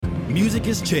Music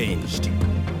has changed.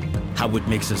 How it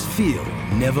makes us feel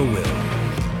never will.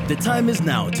 The time is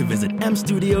now to visit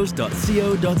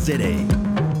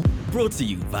amstudios.co.za. Brought to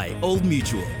you by Old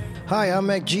Mutual. Hi, I'm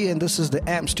Mac G, and this is the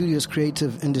AMP Studios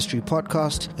Creative Industry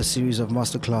Podcast, a series of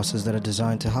masterclasses that are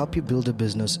designed to help you build a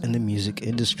business in the music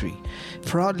industry.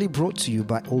 Proudly brought to you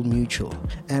by Old Mutual.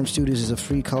 AMP Studios is a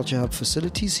free culture hub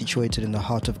facility situated in the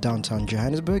heart of downtown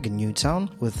Johannesburg in Newtown,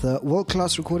 with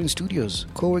world-class recording studios,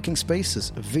 co-working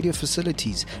spaces, video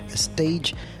facilities, a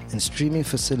stage, and streaming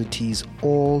facilities,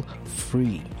 all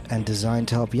free and designed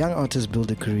to help young artists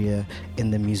build a career in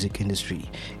the music industry.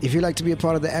 If you'd like to be a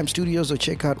part of the AMP Studios or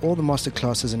check out all the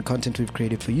masterclasses and content we've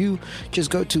created for you,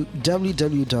 just go to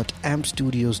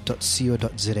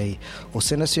www.ampstudios.co.za or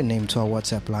send us your name to our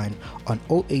WhatsApp line on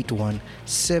 081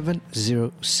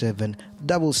 707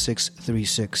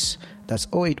 6636. That's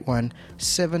 081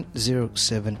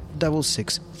 707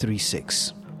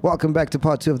 6636. Welcome back to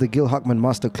part 2 of the Gil Hockman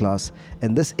Masterclass.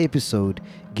 In this episode,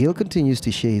 Gil continues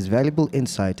to share his valuable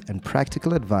insight and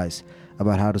practical advice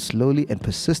about how to slowly and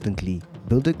persistently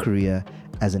build a career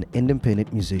as an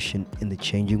independent musician in the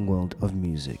changing world of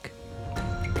music.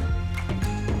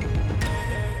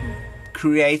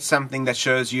 Create something that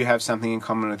shows you have something in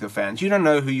common with your fans. You don't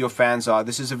know who your fans are.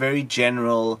 This is a very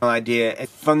general idea.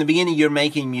 From the beginning, you're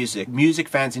making music. Music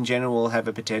fans in general will have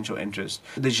a potential interest.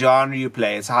 The genre you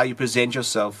play, it's how you present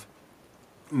yourself.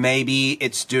 Maybe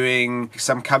it's doing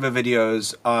some cover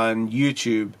videos on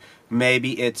YouTube.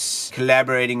 Maybe it's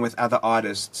collaborating with other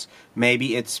artists.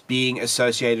 Maybe it's being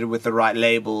associated with the right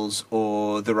labels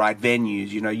or the right venues.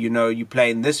 You know, you play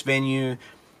in this venue.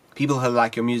 People who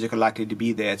like your music are likely to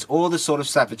be there. It's all this sort of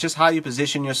stuff. It's just how you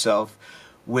position yourself,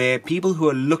 where people who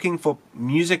are looking for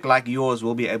music like yours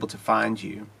will be able to find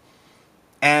you.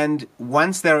 And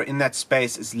once they're in that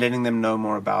space, it's letting them know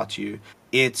more about you.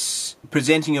 It's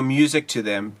presenting your music to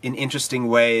them in interesting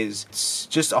ways. It's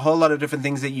just a whole lot of different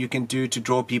things that you can do to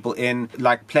draw people in,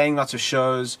 like playing lots of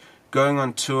shows, going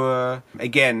on tour,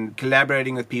 again,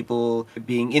 collaborating with people,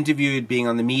 being interviewed, being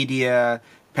on the media,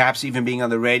 perhaps even being on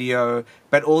the radio.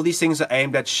 But all these things are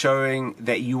aimed at showing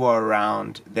that you are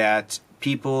around, that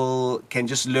people can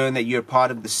just learn that you're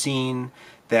part of the scene,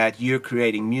 that you're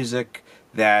creating music,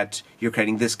 that you're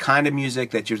creating this kind of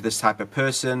music, that you're this type of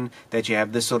person, that you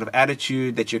have this sort of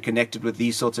attitude, that you're connected with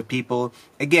these sorts of people.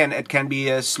 Again, it can be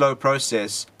a slow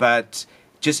process, but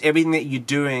just everything that you're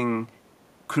doing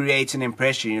creates an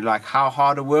impression. You're like, how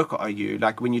hard a worker are you?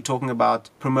 Like when you're talking about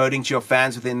promoting to your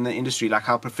fans within the industry, like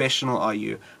how professional are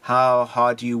you? How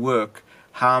hard do you work?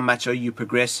 How much are you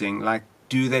progressing? Like,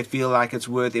 do they feel like it's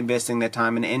worth investing their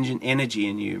time and energy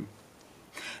in you?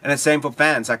 And it's the same for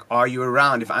fans. Like, are you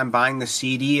around? If I'm buying the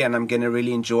CD and I'm going to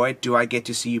really enjoy it, do I get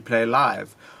to see you play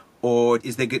live? Or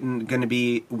is there going to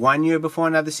be 1 year before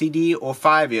another CD or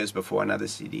 5 years before another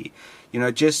CD?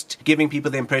 Just giving people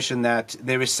the impression that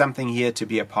there is something here to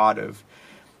be a part of.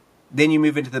 Then you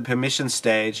move into the permission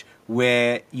stage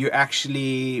where you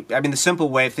actually, the simple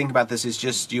way of thinking about this is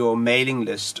just your mailing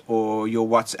list or your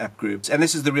WhatsApp groups. And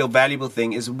this is the real valuable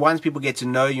thing, is once people get to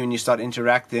know you and you start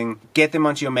interacting, get them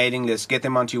onto your mailing list, get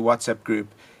them onto your WhatsApp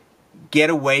group. Get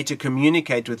a way to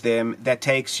communicate with them that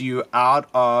takes you out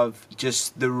of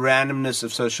just the randomness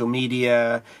of social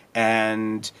media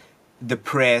and the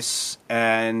press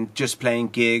and just playing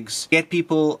gigs. Get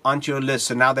people onto your list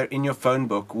so now they're in your phone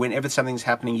book. Whenever something's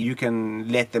happening, you can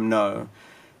let them know.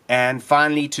 And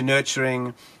finally, to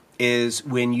nurturing is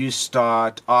when you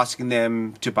start asking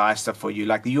them to buy stuff for you.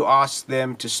 Like, you ask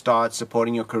them to start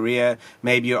supporting your career.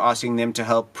 Maybe you're asking them to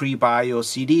help pre-buy your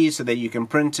CD so that you can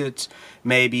print it.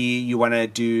 Maybe you want to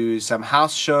do some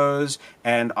house shows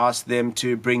and ask them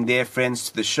to bring their friends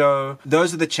to the show.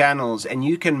 Those are the channels, and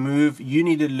you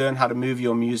need to learn how to move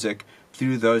your music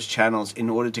through those channels in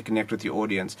order to connect with your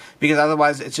audience. Because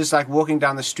otherwise, it's just like walking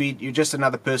down the street. You're just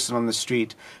another person on the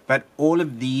street. But all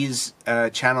of these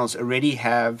channels already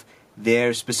have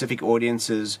their specific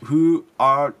audiences who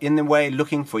are in the way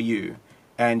looking for you.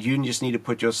 And you just need to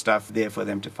put your stuff there for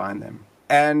them to find them.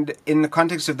 And in the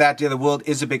context of that, the world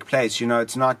is a big place.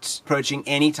 It's not approaching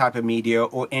any type of media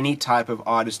or any type of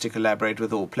artist to collaborate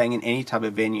with or playing in any type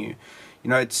of venue.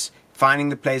 It's finding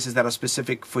the places that are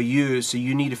specific for you, so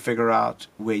you need to figure out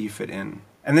where you fit in.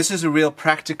 And this is a real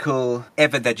practical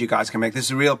effort that you guys can make. This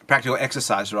is a real practical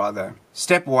exercise, rather.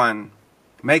 Step 1,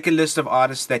 make a list of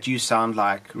artists that you sound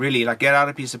like. Really, get out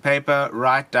a piece of paper,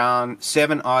 write down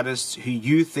 7 artists who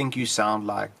you think you sound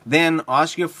like. Then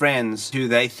ask your friends who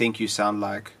they think you sound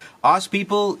like. Ask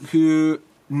people who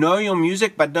know your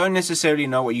music, but don't necessarily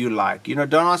know what you like.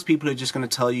 Don't ask people who are just going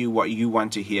to tell you what you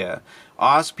want to hear.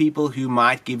 Ask people who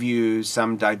might give you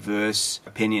some diverse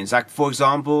opinions. Like, for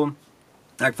example,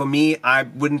 for me, I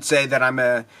wouldn't say that I'm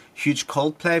a huge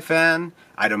Coldplay fan.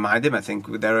 I don't mind them. I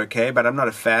think they're okay, but I'm not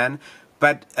a fan.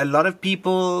 But a lot of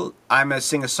people, I'm a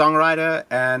singer-songwriter,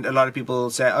 and a lot of people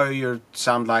say, oh, you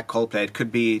sound like Coldplay. It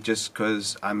could be just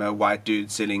because I'm a white dude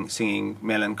singing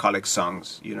melancholic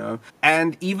songs,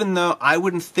 And even though I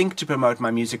wouldn't think to promote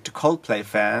my music to Coldplay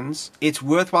fans, it's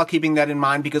worthwhile keeping that in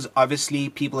mind, because obviously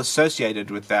people associated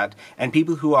with that, and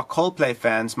people who are Coldplay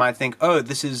fans might think, oh,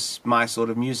 this is my sort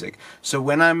of music. So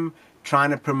when I'm trying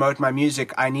to promote my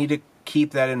music, I need to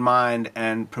keep that in mind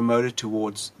and promote it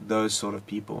towards those sort of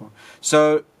people.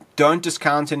 So don't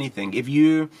discount anything. If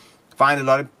you find a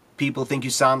lot of people think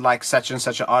you sound like such and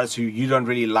such an artist who you don't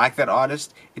really like that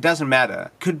artist, it doesn't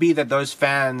matter. It could be that those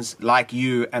fans like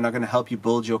you and are going to help you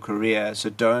build your career.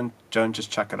 So don't just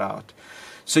chuck it out.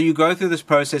 So you go through this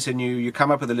process and you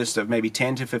come up with a list of maybe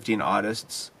 10 to 15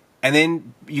 artists, and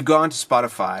then you go onto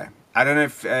Spotify. I don't know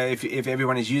if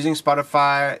everyone is using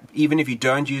Spotify. Even if you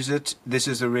don't use it, this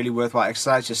is a really worthwhile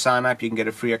exercise. Just sign up, you can get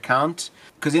a free account.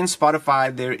 Because in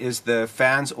Spotify, there is the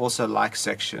fans also like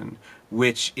section,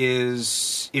 which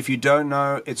is, if you don't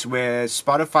know, it's where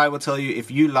Spotify will tell you if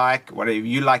you like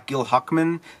Gil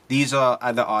Hockman, these are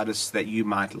other artists that you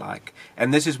might like.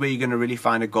 And this is where you're going to really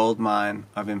find a gold mine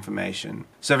of information.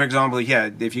 So for example,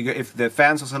 here, if the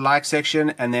fans also like section,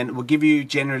 and then it will give you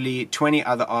generally 20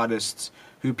 other artists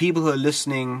people who are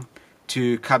listening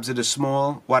to Cubs That Are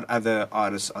Small, what other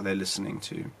artists are they listening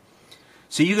to?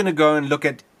 So you're going to go and look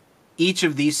at each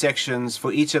of these sections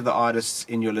for each of the artists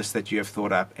in your list that you have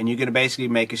thought up, and you're going to basically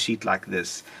make a sheet like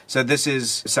this. So this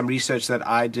is some research that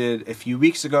I did a few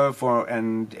weeks ago for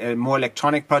a more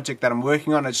electronic project that I'm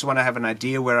working on. I just want to have an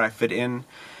idea where I fit in.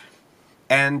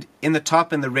 And in the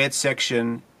top, in the red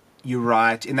section, you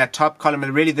write in that top column,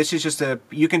 and really this is just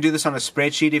you can do this on a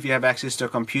spreadsheet if you have access to a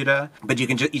computer, but you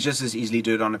just as easily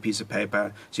do it on a piece of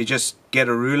paper. So you just get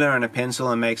a ruler and a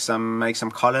pencil and make some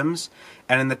columns,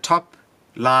 and in the top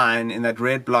line, in that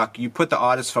red block, you put the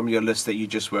artists from your list that you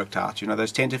just worked out,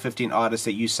 those 10 to 15 artists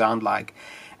that you sound like,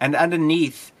 and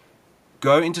underneath,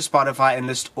 go into Spotify and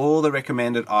list all the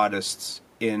recommended artists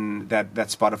in that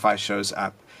Spotify shows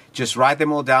up. Just write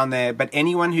them all down there, but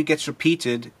anyone who gets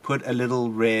repeated, put a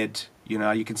little red,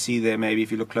 you can see there, maybe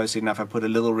if you look closely enough, I put a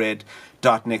little red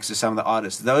dot next to some of the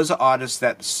artists. Those are artists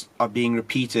that are being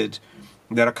repeated,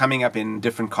 that are coming up in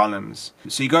different columns.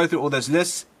 So you go through all those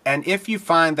lists, and if you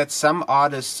find that some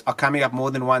artists are coming up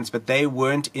more than once, but they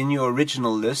weren't in your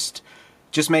original list,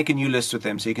 just make a new list with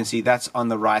them. So you can see that's on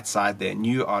the right side there,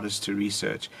 new artists to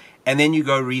research. And then you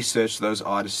go research those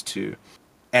artists too.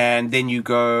 And then you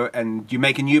go and you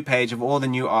make a new page of all the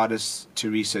new artists to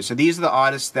research. So these are the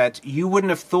artists that you wouldn't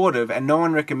have thought of and no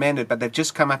one recommended, but they've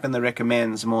just come up in the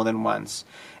recommends more than once.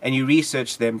 And you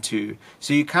research them too.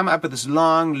 So you come up with this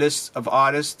long list of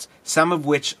artists, some of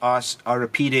which are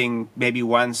repeating maybe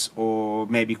once or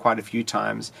maybe quite a few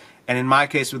times. And in my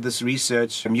case with this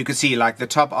research, you can see like the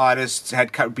top artists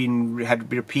had been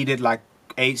repeated like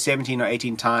 17 or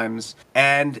 18 times.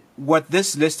 And what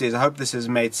this list is, I hope this has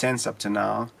made sense up to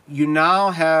now, you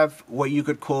now have what you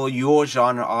could call your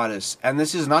genre artists. And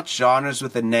this is not genres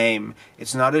with a name.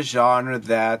 It's not a genre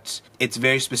that it's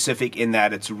very specific in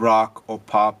that it's rock or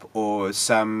pop or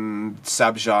some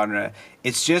subgenre.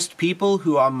 It's just people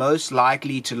who are most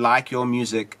likely to like your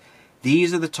music.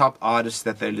 These are the top artists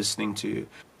that they're listening to.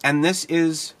 And this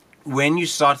is when you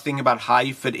start thinking about how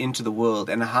you fit into the world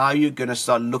and how you're going to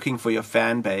start looking for your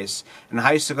fan base and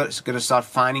how you're going to start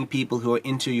finding people who are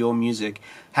into your music.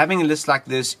 Having a list like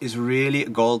this is really a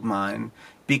gold mine,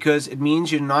 because it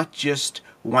means you're not just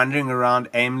wandering around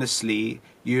aimlessly.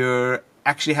 You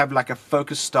actually have like a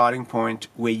focused starting point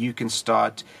where you can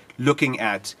start looking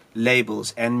at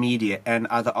labels and media and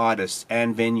other artists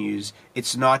and venues.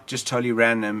 It's not just totally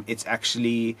random. It's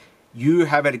actually, you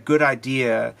have a good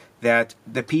idea that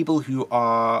the people who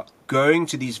are going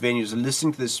to these venues,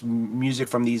 listening to this music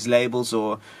from these labels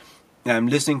or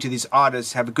listening to these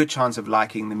artists, have a good chance of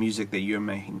liking the music that you're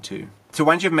making too. So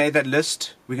once you've made that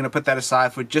list, we're going to put that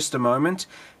aside for just a moment.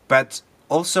 But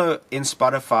also in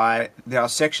Spotify, there are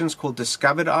sections called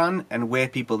Discovered On and Where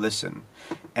People Listen.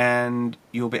 And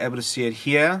you'll be able to see it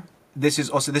here. This is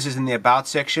in the About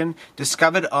section.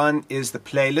 Discovered On is the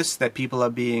playlist that people are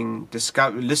being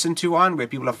listened to on, where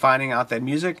people are finding out that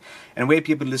music. And Where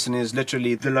People Listen is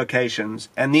literally the locations.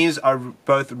 And these are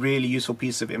both really useful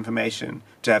pieces of information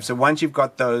to have. So once you've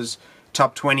got those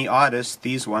top 20 artists,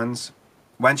 these ones,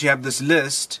 once you have this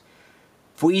list,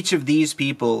 For each of these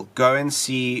people, go and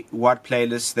see what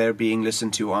playlists they're being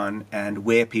listened to on and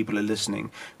where people are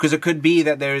listening. Because it could be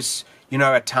that there's,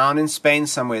 a town in Spain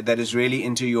somewhere that is really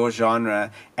into your genre,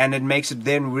 and it makes it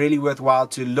then really worthwhile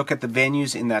to look at the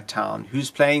venues in that town. Who's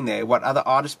playing there? What other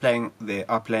artists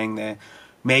are playing there?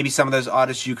 Maybe some of those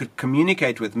artists you could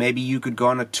communicate with. Maybe you could go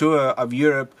on a tour of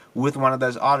Europe with one of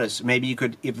those artists. Maybe you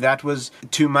could, if that was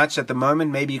too much at the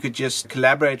moment, maybe you could just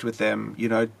collaborate with them,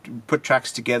 put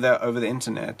tracks together over the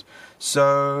internet.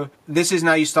 So this is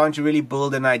now you're starting to really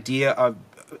build an idea of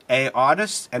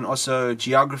artists and also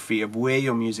geography of where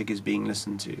your music is being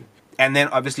listened to. And then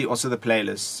obviously also the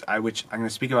playlists, which I'm going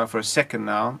to speak about for a second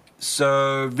now.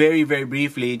 So very, very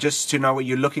briefly, just to know what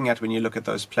you're looking at when you look at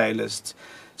those playlists.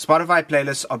 Spotify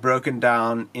playlists are broken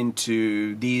down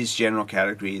into these general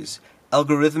categories.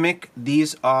 Algorithmic,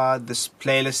 these are the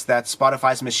playlists that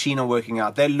Spotify's machine are working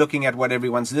out. They're looking at what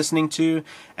everyone's listening to,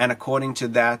 and according to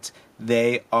that,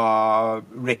 they are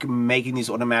making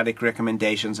these automatic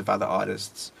recommendations of other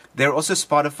artists. There are also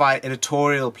Spotify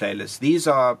editorial playlists. These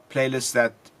are playlists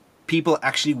that people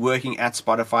actually working at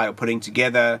Spotify are putting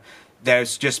together.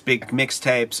 There's just big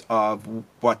mixtapes of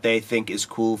what they think is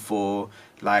cool for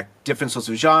like different sorts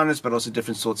of genres, but also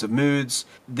different sorts of moods.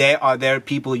 There are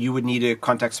people you would need to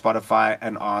contact Spotify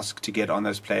and ask to get on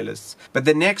those playlists. But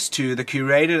the next two, the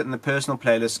curated and the personal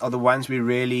playlists, are the ones we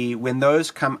really, when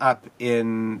those come up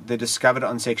in the Discovered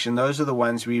On section, those are the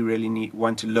ones we really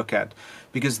want to look at.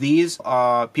 Because these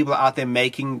are people out there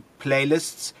making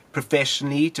playlists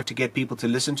professionally to get people to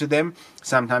listen to them.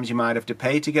 Sometimes you might have to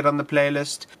pay to get on the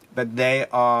playlist, but they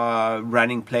are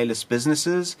running playlist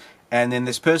businesses. And then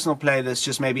there's personal playlists,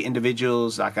 just maybe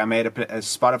individuals. Like I made a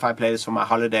Spotify playlist for my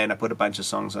holiday and I put a bunch of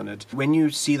songs on it. When you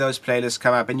see those playlists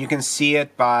come up, and you can see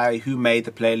it by who made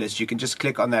the playlist, you can just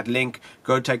click on that link,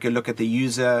 go take a look at the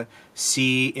user,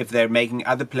 see if they're making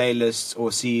other playlists or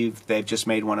see if they've just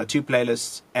made one or two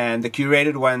playlists. And the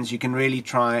curated ones, you can really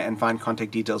try and find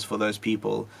contact details for those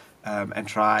people. And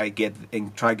try get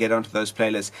onto those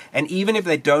playlists. And even if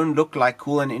they don't look like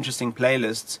cool and interesting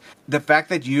playlists, the fact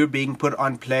that you're being put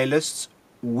on playlists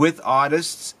with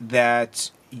artists that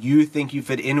you think you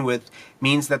fit in with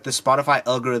means that the Spotify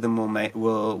algorithm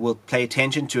will pay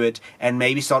attention to it and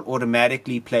maybe start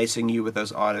automatically placing you with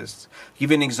those artists. I'll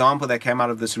give you an example that came out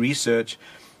of this research.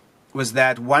 Was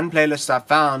that one playlist I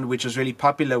found, which was really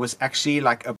popular, was actually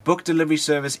like a book delivery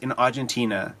service in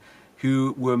Argentina,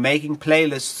 who were making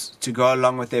playlists to go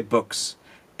along with their books,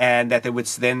 and that they would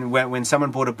then, when someone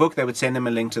bought a book, they would send them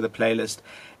a link to the playlist.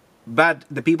 But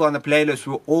the people on the playlist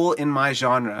were all in my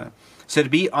genre. So to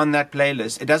be on that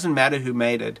playlist, it doesn't matter who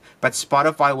made it, but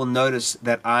Spotify will notice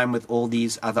that I'm with all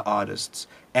these other artists.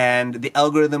 And the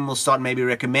algorithm will start maybe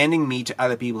recommending me to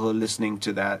other people who are listening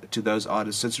to those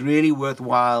artists. So it's really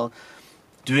worthwhile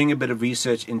doing a bit of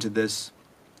research into this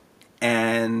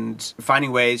and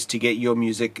finding ways to get your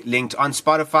music linked on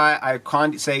Spotify. I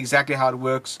can't say exactly how it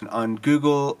works on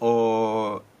Google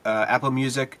or Apple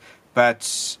Music,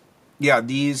 but yeah,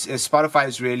 Spotify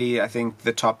is really, I think,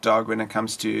 the top dog when it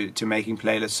comes to making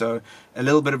playlists. So a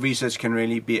little bit of research can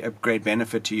really be a great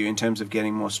benefit to you in terms of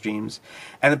getting more streams.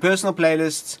 And the personal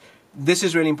playlists, this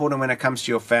is really important when it comes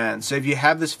to your fans. So if you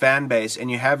have this fan base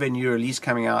and you have a new release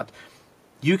coming out,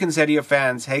 you can say to your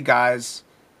fans, hey guys,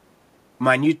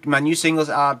 my new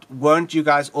single's out. Won't you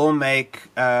guys all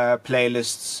make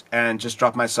playlists and just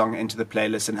drop my song into the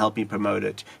playlist and help me promote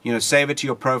it? Save it to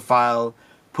your profile,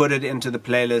 put it into the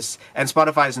playlist. And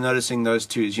Spotify is noticing those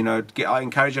too. I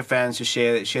encourage your fans to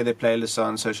share their playlists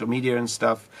on social media and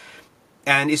stuff.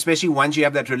 And especially once you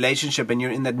have that relationship and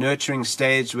you're in that nurturing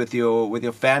stage with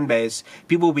your fan base,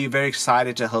 people will be very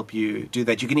excited to help you do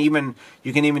that. You can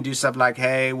even do stuff like,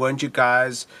 hey, won't you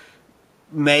guys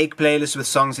make playlists with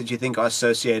songs that you think are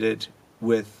associated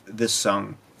with this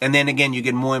song. And then again, you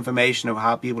get more information of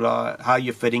how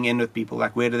you're fitting in with people,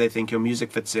 like where do they think your music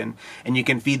fits in, and you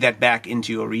can feed that back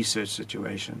into your research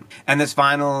situation. And this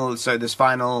final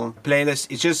playlist,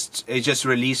 it's just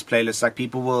release playlists. Like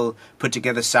people will put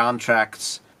together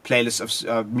soundtracks, playlists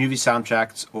of movie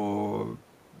soundtracks, or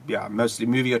mostly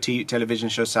movie or television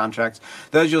show soundtracks.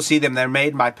 Those you'll see them. They're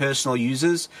made by personal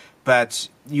users, but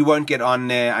you won't get on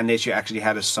there unless you actually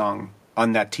had a song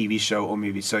on that TV show or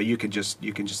movie. So you can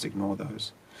just ignore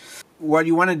those. What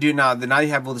you want to do now you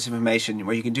have all this information,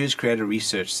 what you can do is create a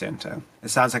research center. It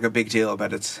sounds like a big deal,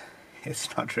 but it's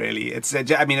not really. It's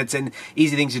an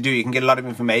easy thing to do. You can get a lot of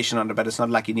information on it, but it's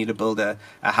not like you need to build a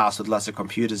house with lots of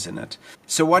computers in it.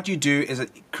 So what you do is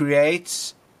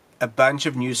create a bunch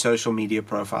of new social media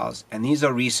profiles, and these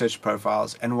are research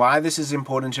profiles. And why this is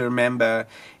important to remember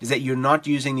is that you're not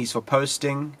using these for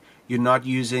posting, You're not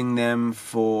using them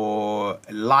for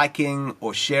liking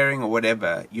or sharing or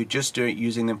whatever. You're just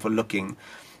using them for looking.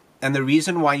 And the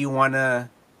reason why you want to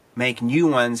make new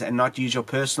ones and not use your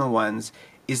personal ones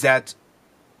is that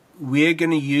we're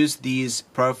going to use these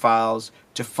profiles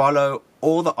to follow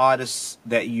all the artists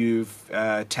that you've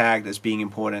tagged as being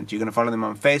important. You're going to follow them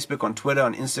on Facebook, on Twitter,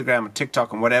 on Instagram, on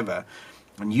TikTok, on whatever,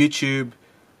 on YouTube.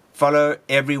 Follow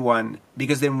everyone,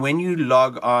 because then when you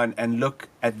log on and look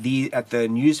at the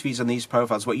news feeds on these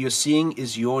profiles, what you're seeing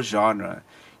is your genre.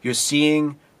 You're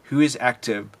seeing who is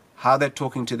active, how they're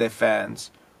talking to their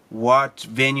fans, what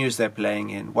venues they're playing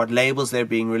in, what labels they're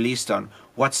being released on,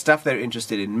 what stuff they're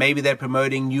interested in. Maybe they're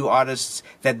promoting new artists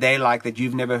that they like that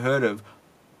you've never heard of.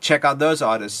 Check out those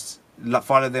artists,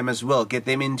 follow them as well, get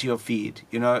them into your feed.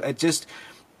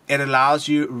 It allows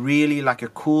you really like a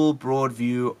cool, broad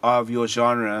view of your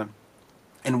genre.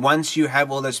 And once you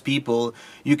have all those people,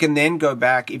 you can then go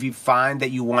back. If you find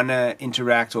that you want to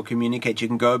interact or communicate, you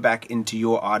can go back into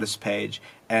your artist page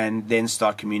and then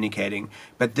start communicating.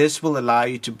 But this will allow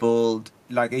you to build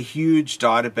like a huge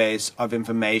database of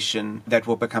information that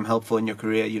will become helpful in your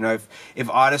career. If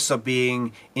artists are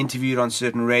being interviewed on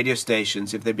certain radio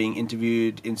stations, if they're being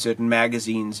interviewed in certain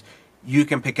magazines, you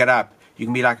can pick it up. You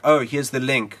can be like, oh, here's the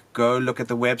link. Go look at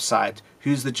the website.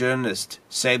 Who's the journalist?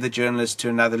 Save the journalist to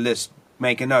another list.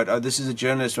 Make a note. Oh, this is a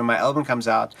journalist. When my album comes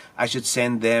out, I should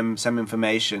send them some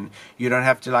information. You don't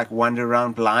have to like wander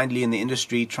around blindly in the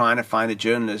industry trying to find a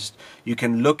journalist. You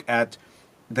can look at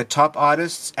the top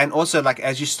artists, and also like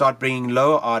as you start bringing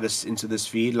lower artists into this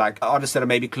feed, like artists that are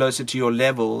maybe closer to your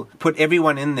level, put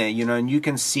everyone in there, and you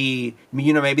can see,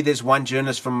 maybe there's one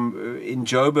journalist from in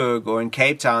Joburg or in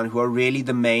Cape Town who are really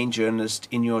the main journalist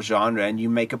in your genre, and you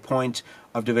make a point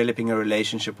of developing a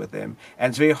relationship with them. And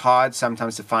it's very hard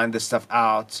sometimes to find this stuff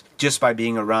out just by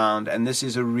being around, and this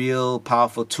is a real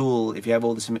powerful tool if you have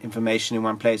all this information in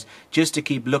one place, just to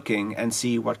keep looking and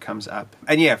see what comes up.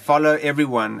 And yeah, follow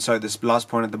everyone. So this last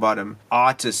point at the bottom,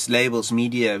 artists, labels,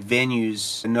 media,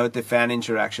 venues, note their fan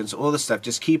interactions, all this stuff.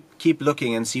 Just keep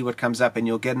looking and see what comes up, and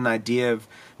you'll get an idea of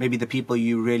maybe the people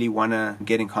you really want to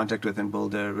get in contact with and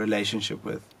build a relationship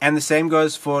with. And the same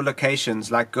goes for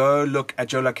locations. Like, go look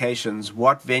at your locations.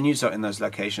 What venues are in those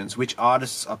locations? Which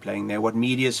artists are playing there? What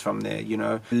media is from there?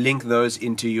 Link those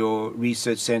into your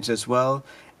research center as well.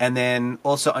 And then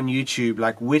also on YouTube,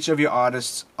 like, which of your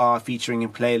artists are featuring in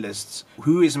playlists?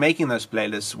 Who is making those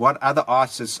playlists? What other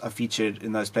artists are featured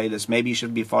in those playlists? Maybe you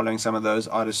should be following some of those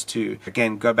artists too.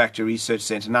 Again, go back to research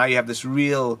center. Now you have this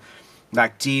real,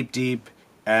 like, deep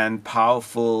and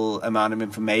powerful amount of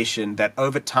information that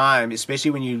over time,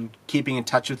 especially when you're keeping in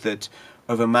touch with it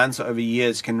over months or over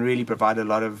years, can really provide a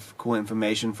lot of cool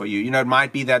information for you. It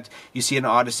might be that you see an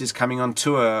artist is coming on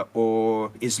tour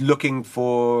or is looking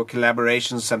for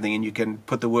collaborations or something, and you can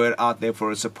put the word out there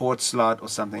for a support slot or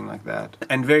something like that.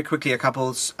 And very quickly, a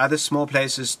couple other small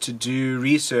places to do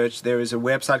research. There is a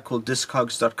website called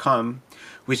discogs.com,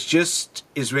 which just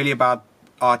is really about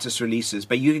artist releases,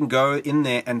 but you can go in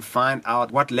there and find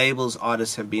out what labels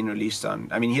artists have been released on.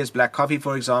 I mean, here's Black Coffee,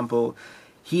 for example.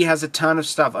 He has a ton of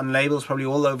stuff on labels probably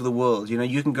all over the world.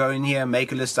 You can go in here,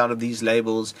 make a list out of these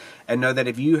labels, and know that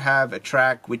if you have a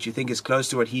track which you think is close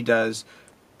to what he does,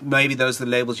 maybe those are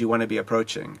the labels you want to be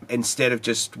approaching. Instead of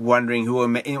just wondering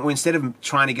instead of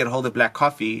trying to get hold of Black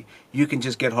Coffee, you can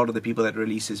just get hold of the people that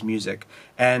release his music.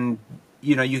 And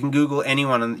you can Google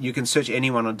anyone, and you can search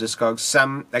anyone on Discogs.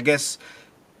 Some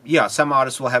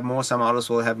artists will have more, some artists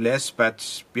will have less,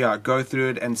 but go through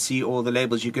it and see all the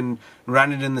labels. You can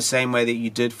run it in the same way that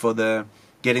you did for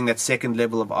getting that second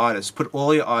level of artists. Put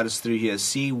all your artists through here,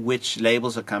 see which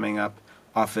labels are coming up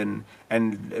often,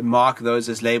 and mark those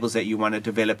as labels that you want to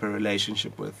develop a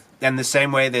relationship with. And the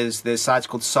same way, there's sites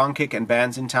called Songkick and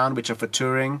Bands in Town, which are for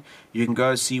touring. You can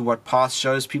go see what past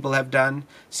shows people have done,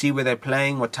 see where they're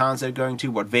playing, what towns they're going to,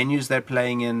 what venues they're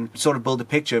playing in, sort of build a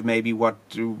picture of maybe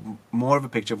more of a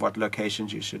picture of what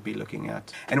locations you should be looking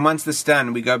at. And once this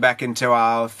done, we go back into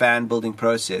our fan building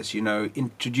process.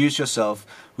 Introduce yourself,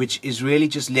 which is really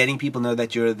just letting people know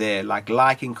that you're there, like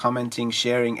liking, commenting,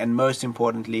 sharing, and most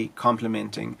importantly,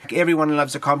 complimenting. Everyone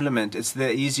loves a compliment. It's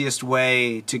the easiest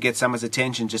way to get someone's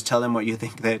attention. Just tell them what you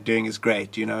think they're doing is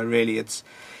great. Really, it's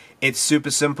super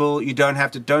simple. You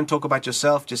don't talk about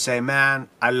yourself. Just say, man,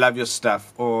 I love your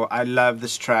stuff, or I love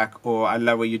this track, or I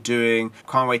love what you're doing.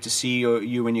 Can't wait to see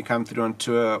you when you come through on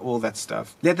tour, all that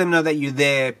stuff. Let them know that you're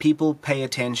there. People pay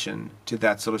attention to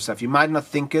that sort of stuff. You might not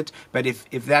think it, but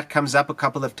if that comes up a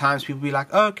couple of times, people will be like,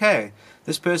 oh, okay,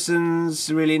 this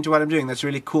person's really into what I'm doing. That's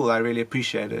really cool. I really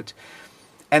appreciate it.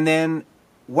 And then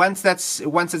once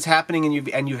it's happening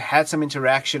and you've had some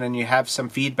interaction and you have some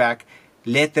feedback,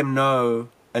 let them know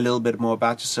a little bit more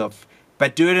about yourself,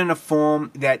 but do it in a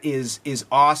form that is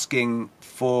asking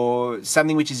for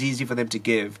something which is easy for them to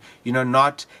give.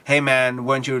 Not, hey man,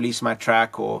 won't you release my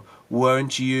track, or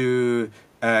won't you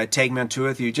take me on tour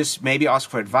with you? Just maybe ask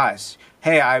for advice.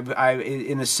 Hey, I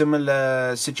in a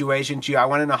similar situation to you, I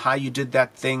want to know how you did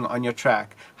that thing on your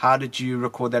track. How did you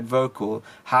record that vocal?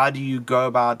 How do you go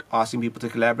about asking people to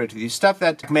collaborate with you? Stuff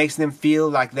that makes them feel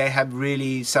like they have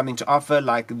really something to offer,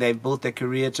 like they've built their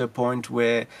career to a point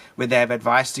where they have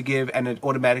advice to give, and it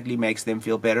automatically makes them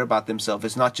feel better about themselves.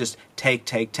 It's not just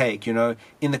take.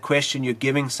 In the question, you're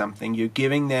giving something. You're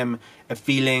giving them a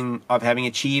feeling of having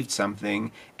achieved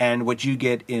something, and what you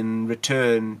get in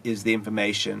return is the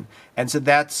information. And so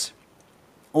that's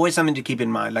always something to keep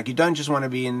in mind. Like, you don't just want to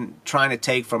be trying to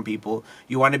take from people.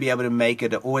 You want to be able to make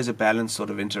it always a balanced sort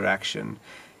of interaction.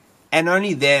 And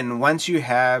only then, once you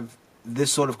have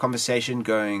this sort of conversation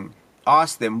going,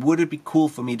 ask them, would it be cool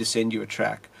for me to send you a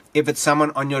track? If it's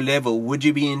someone on your level, would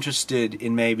you be interested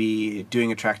in maybe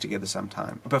doing a track together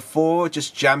sometime? Before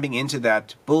just jumping into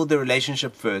that, build the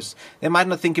relationship first. They might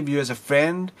not think of you as a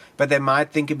friend, but they might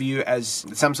think of you as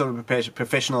some sort of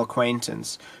professional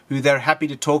acquaintance who they're happy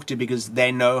to talk to because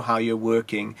they know how you're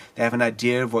working. They have an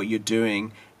idea of what you're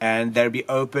doing, and they'll be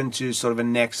open to sort of a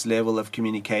next level of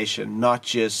communication, not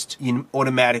just you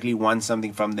automatically want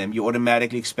something from them. You're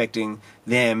automatically expecting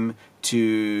them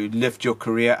to lift your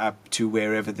career up to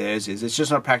wherever theirs is. It's just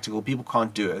not practical. People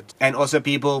can't do it. And also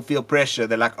people feel pressure.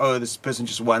 They're like, oh, this person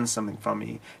just wants something from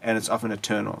me, and it's often a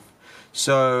turn-off.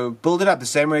 So build it up the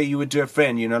same way you would do a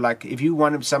friend. Like if you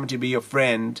want someone to be your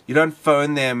friend, you don't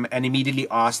phone them and immediately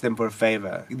ask them for a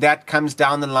favor. That comes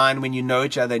down the line when you know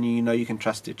each other and you know you can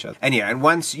trust each other. And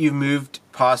once you've moved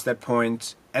past that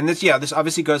point, and this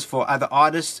obviously goes for other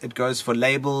artists, it goes for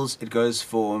labels, it goes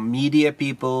for media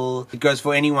people, it goes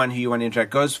for anyone who you want to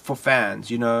interact, it goes for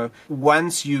fans,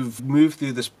 Once you've moved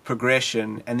through this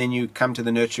progression and then you come to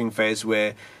the nurturing phase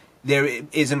where there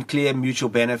isn't clear mutual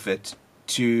benefit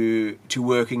to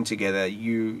working together.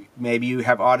 Maybe you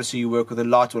have artists who you work with a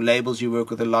lot, or labels you work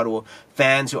with a lot, or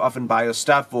fans who often buy your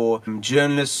stuff, or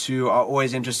journalists who are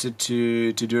always interested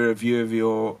to do a review of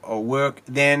your work.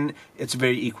 Then it's a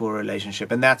very equal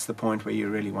relationship, and that's the point where you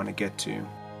really want to get to.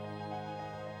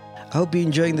 I hope you're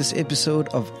enjoying this episode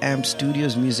of AMP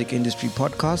Studios Music Industry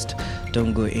Podcast.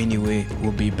 Don't go anywhere.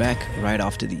 We'll be back right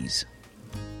after these.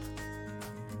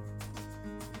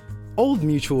 Old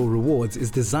Mutual Rewards is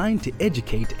designed to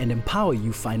educate and empower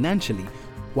you financially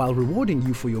while rewarding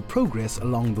you for your progress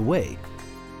along the way.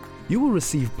 You will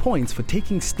receive points for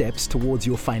taking steps towards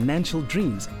your financial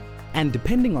dreams, and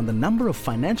depending on the number of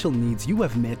financial needs you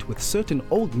have met with certain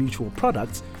Old Mutual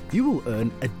products, you will earn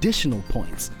additional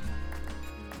points.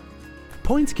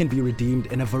 Points can be redeemed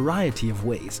in a variety of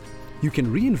ways. You can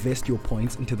reinvest your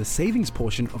points into the savings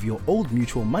portion of your Old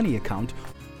Mutual money account.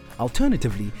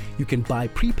 Alternatively, you can buy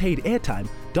prepaid airtime,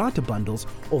 data bundles,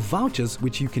 or vouchers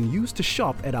which you can use to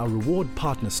shop at our reward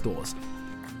partner stores.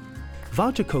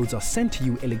 Voucher codes are sent to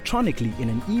you electronically in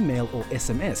an email or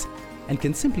SMS and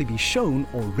can simply be shown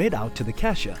or read out to the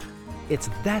cashier.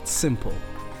 It's that simple.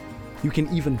 You can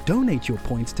even donate your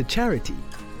points to charity.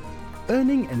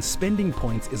 Earning and spending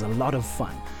points is a lot of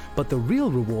fun, but the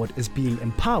real reward is being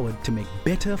empowered to make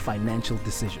better financial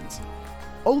decisions.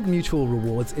 Old Mutual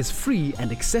Rewards is free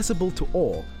and accessible to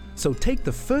all, so take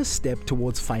the first step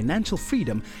towards financial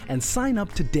freedom and sign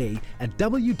up today at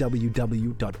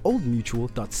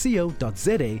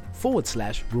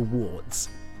www.oldmutual.co.za/rewards.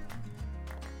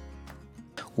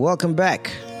 Welcome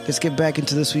back. Let's get back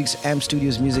into this week's AMP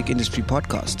Studios Music Industry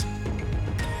Podcast.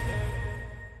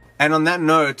 And on that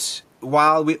note,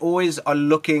 while we always are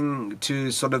looking to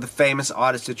sort of the famous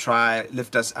artists to try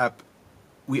lift us up,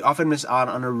 we often miss out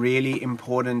on a really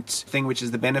important thing, which is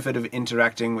the benefit of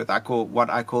interacting with what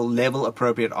I call level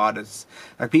appropriate artists,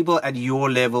 like people at your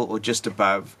level or just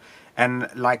above. And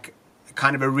like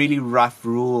kind of a really rough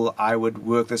rule I would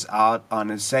work this out on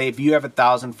is, say if you have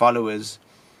 1,000 followers,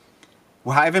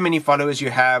 however many followers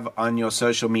you have on your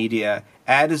social media,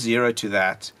 add a 0 to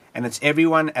that, and it's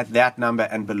everyone at that number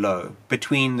and below,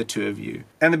 between the two of you.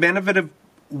 And the benefit of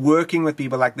working with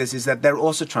people like this is that they're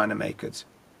also trying to make it.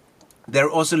 They're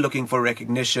also looking for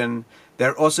recognition.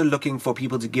 They're also looking for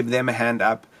people to give them a hand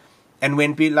up. And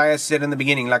when, like I said in the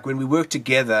beginning, like when we work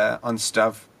together on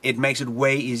stuff, it makes it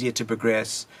way easier to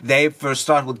progress. They, for a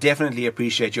start, will definitely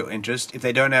appreciate your interest. If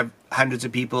they don't have hundreds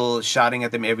of people shouting at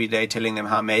them every day, telling them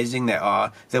how amazing they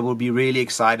are, they will be really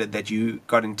excited that you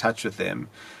got in touch with them.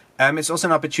 It's also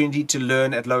an opportunity to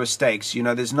learn at lower stakes.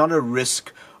 There's not a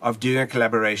risk of doing a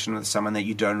collaboration with someone that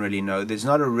you don't really know. There's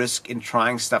not a risk in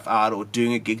trying stuff out or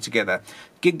doing a gig together.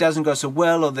 Gig doesn't go so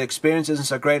well or the experience isn't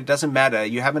so great. It doesn't matter.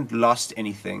 You haven't lost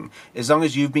anything. As long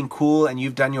as you've been cool and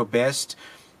you've done your best,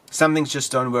 some things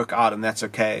just don't work out, and that's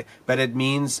okay. But it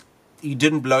means you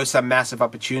didn't blow some massive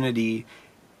opportunity.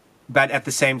 But at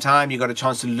the same time, you got a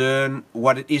chance to learn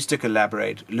what it is to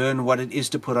collaborate, learn what it is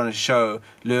to put on a show,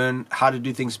 learn how to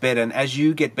do things better. And as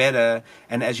you get better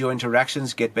and as your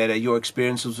interactions get better, your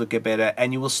experiences will get better,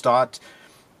 and you will start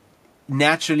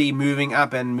naturally moving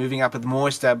up with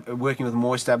working with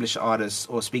more established artists,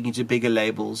 or speaking to bigger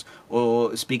labels,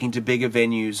 or speaking to bigger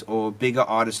venues, or bigger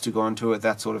artists to go on tour,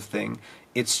 that sort of thing.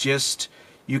 It's just,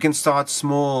 you can start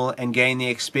small and gain the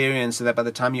experience so that by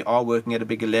the time you are working at a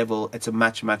bigger level, it's a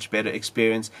much, much better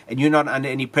experience. And you're not under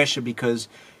any pressure because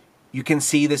you can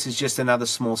see this is just another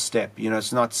small step.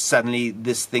 It's not suddenly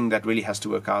this thing that really has to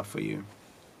work out for you.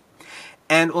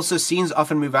 And also, scenes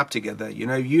often move up together.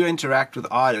 You interact with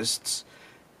artists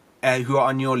who are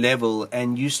on your level,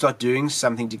 and you start doing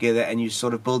something together, and you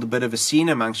sort of build a bit of a scene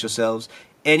amongst yourselves.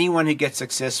 Anyone who gets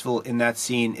successful in that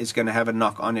scene is going to have a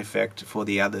knock-on effect for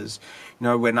the others.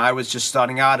 When I was just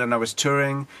starting out and I was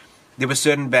touring, there were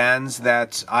certain bands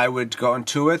that I would go on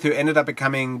tour with who ended up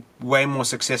becoming way more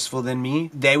successful than me.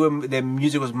 Their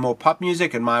music was more pop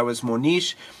music and mine was more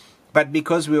niche. But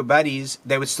because we were buddies,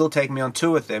 they would still take me on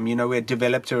tour with them. We had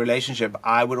developed a relationship.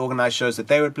 I would organize shows that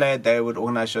they would play at. They would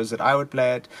organize shows that I would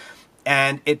play at.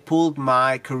 And it pulled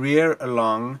my career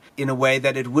along in a way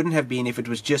that it wouldn't have been if it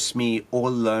was just me all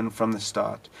alone from the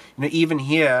start. Even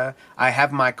here, I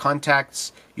have my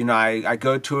contacts. I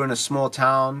go tour in a small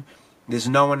town. There's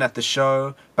no one at the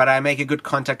show, but I make a good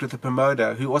contact with a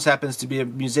promoter who also happens to be a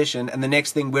musician, and the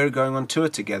next thing we're going on tour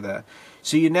together.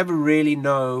 So you never really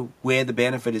know where the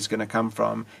benefit is going to come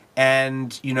from.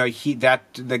 And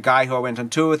the guy who I went on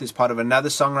tour with is part of another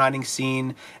songwriting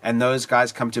scene, and those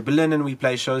guys come to Berlin and we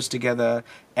play shows together.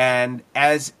 And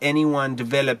as anyone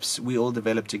develops, we all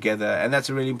develop together, and that's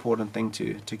a really important thing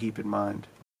to keep in mind.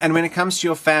 And when it comes to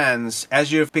your fans,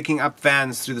 as you're picking up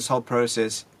fans through this whole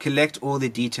process, collect all the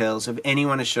details of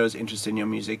anyone who shows interest in your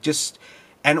music.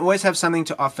 And always have something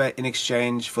to offer in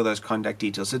exchange for those contact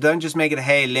details. So don't just make it,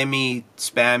 hey, let me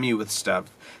spam you with stuff.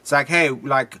 It's like, hey,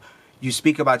 you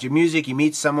speak about your music, you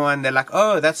meet someone, they're like,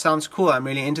 oh, that sounds cool, I'm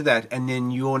really into that. And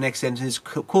then your next sentence is,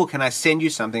 cool, can I send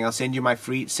you something? I'll send you my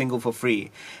free single for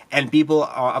free. And people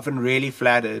are often really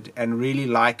flattered and really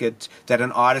like it that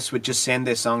an artist would just send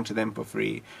their song to them for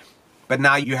free. But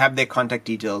now you have their contact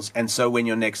details. And so when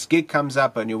your next gig comes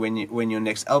up and when your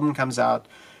next album comes out,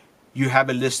 you have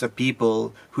a list of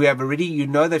people who have already,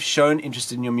 they've shown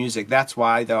interest in your music. That's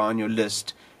why they're on your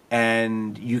list.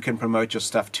 And you can promote your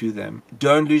stuff to them.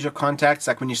 Don't lose your contacts.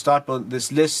 Like when you start, this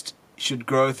list should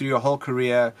grow through your whole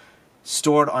career.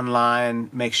 Store it online.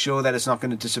 Make sure that it's not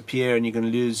going to disappear and you're going to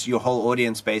lose your whole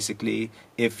audience, basically,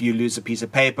 if you lose a piece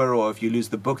of paper or if you lose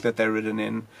the book that they're written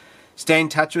in. Stay in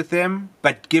touch with them,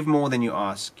 but give more than you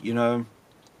ask.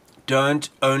 Don't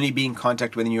only be in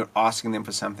contact when you're asking them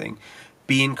for something.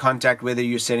 Be in contact whether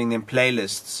you're sending them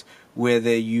playlists,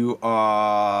 whether you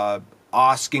are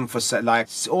asking for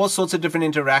all sorts of different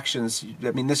interactions.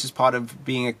 I mean, this is part of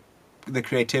being the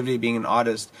creativity of being an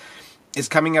artist, is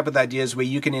coming up with ideas where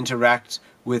you can interact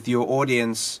with your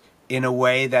audience in a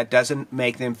way that doesn't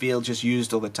make them feel just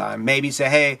used all the time. Maybe say,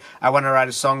 hey, I want to write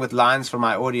a song with lines for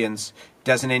my audience.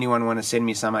 Doesn't anyone want to send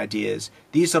me some ideas?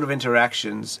 These sort of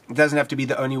interactions, it doesn't have to be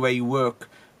the only way you work,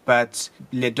 but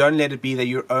don't let it be that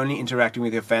you're only interacting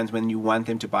with your fans when you want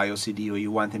them to buy your CD or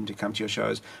you want them to come to your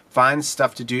shows. Find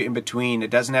stuff to do in between. It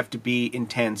doesn't have to be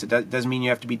intense. It doesn't mean you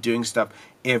have to be doing stuff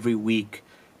every week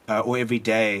or every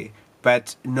day.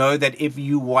 But know that if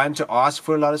you want to ask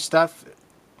for a lot of stuff,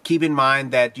 keep in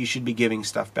mind that you should be giving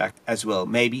stuff back as well.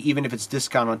 Maybe even if it's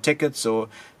discount on tickets or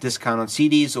discount on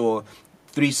CDs or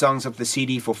 3 songs of the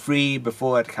CD for free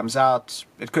before it comes out.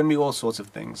 It can be all sorts of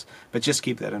things, but just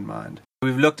keep that in mind.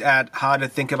 We've looked at how to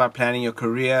think about planning your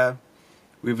career.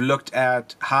 We've looked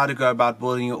at how to go about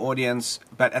building your audience,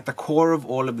 but at the core of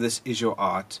all of this is your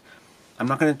art. I'm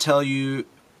not going to tell you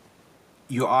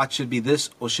your art should be this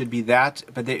or should be that,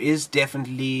 but there is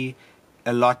definitely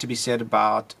a lot to be said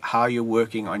about how you're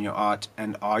working on your art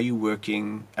and are you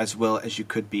working as well as you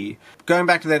could be. Going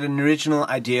back to that original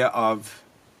idea of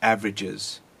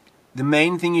averages, the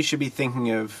main thing you should be thinking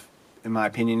of, in my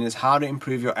opinion, is how to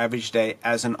improve your average day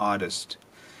as an artist.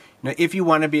 Now, if you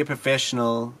want to be a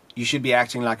professional, you should be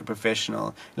acting like a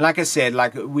professional. Like I said,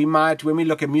 when we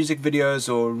look at music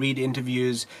videos or read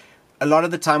interviews, a lot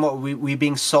of the time what we're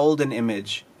being sold an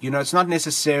image. It's not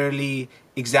necessarily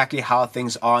exactly how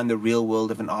things are in the real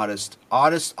world of an artist.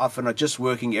 Artists often are just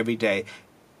working every day.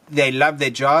 They love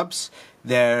their jobs.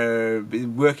 They're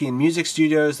working in music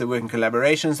studios. They're working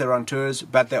collaborations. They're on tours,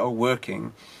 but they are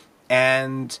working.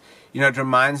 And, it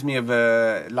reminds me of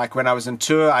like when I was on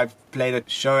tour, I've played a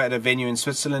show at a venue in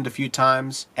Switzerland a few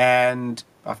times. And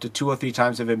after 2 or 3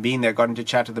 times of him being there, got into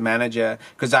chat with the manager.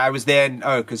 Because I was there,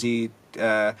 because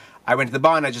I went to the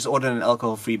bar and I just ordered an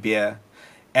alcohol-free beer.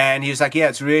 And he was like, yeah,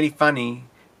 it's really funny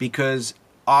because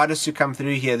artists who come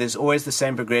through here, there's always the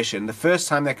same progression. The first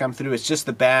time they come through, it's just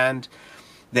the band.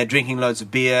 They're drinking loads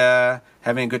of beer,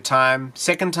 having a good time.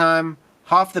 Second time,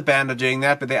 half the band are doing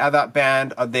that, but the other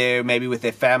band are there maybe with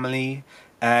their family.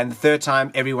 And the third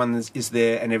time, everyone is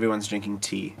there and everyone's drinking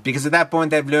tea. Because at that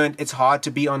point, they've learned it's hard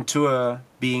to be on tour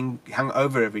being hung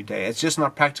over every day. It's just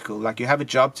not practical. Like, you have a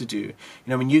job to do.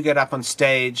 When you get up on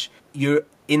stage, you're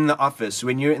in the office.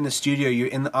 When you're in the studio, you're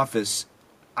in the office.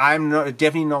 I'm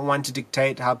definitely not one to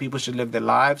dictate how people should live their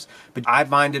lives, but I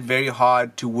find it very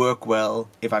hard to work well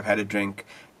if I've had a drink.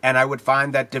 And I would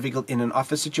find that difficult in an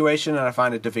office situation, and I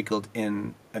find it difficult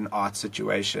in an art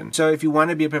situation. So if you want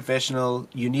to be a professional,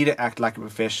 you need to act like a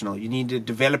professional. You need to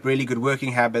develop really good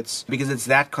working habits, because it's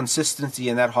that consistency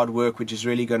and that hard work which is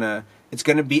really it's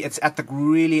at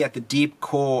the deep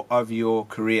core of your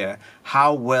career.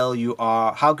 How well you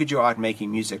are, how good you are at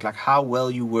making music, like how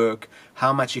well you work,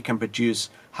 how much you can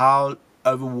produce,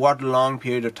 over what long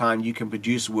period of time you can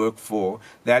produce work for.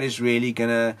 That is really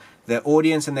the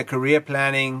audience and their career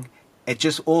planning, it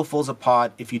just all falls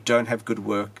apart if you don't have good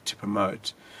work to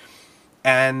promote.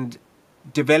 And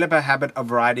develop a habit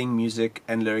of writing music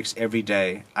and lyrics every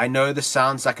day. I know this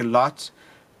sounds like a lot,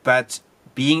 but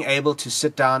being able to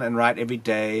sit down and write every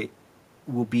day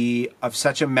will be of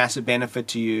such a massive benefit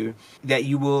to you that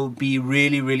you will be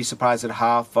really, really surprised at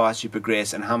how fast you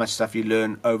progress and how much stuff you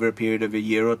learn over a period of a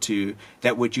year or two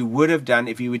that what you would have done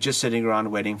if you were just sitting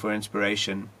around waiting for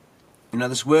inspiration.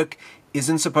 This work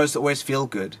isn't supposed to always feel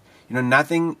good.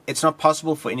 It's not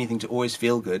possible for anything to always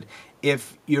feel good.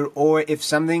 If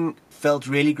something felt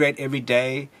really great every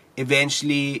day,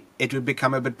 eventually it would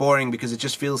become a bit boring because it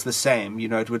just feels the same.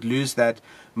 It would lose that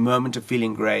moment of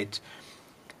feeling great.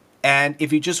 And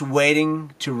if you're just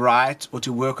waiting to write or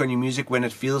to work on your music when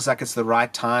it feels like it's the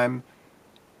right time,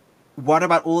 what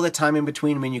about all the time in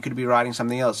between when you could be writing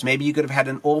something else? Maybe you could have had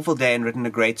an awful day and written a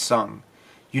great song.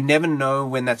 You never know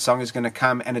when that song is going to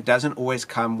come, and it doesn't always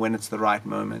come when it's the right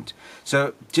moment.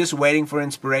 So just waiting for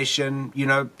inspiration.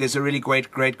 There's a really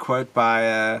great quote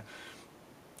by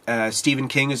Stephen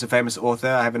King, who's a famous author.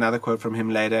 I have another quote from him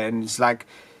later, and it's like,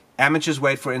 amateurs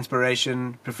wait for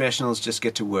inspiration, professionals just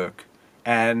get to work.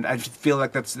 And I feel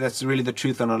like that's really the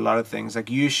truth on a lot of things.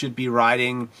 Like, you should be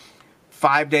writing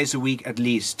 5 days a week at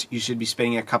least. You should be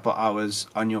spending a couple hours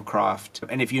on your craft.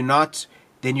 And if you're not,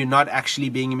 then you're not actually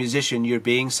being a musician. You're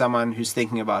being someone who's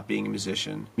thinking about being a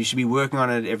musician. You should be working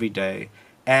on it every day.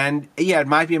 And yeah, it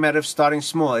might be a matter of starting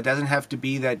small. It doesn't have to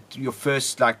be that your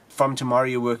first, like, from tomorrow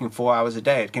you're working 4 hours a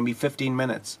day. It can be 15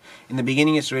 minutes. In the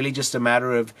beginning, it's really just a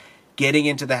matter of getting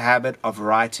into the habit of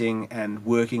writing and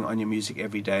working on your music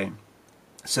every day,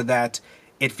 so that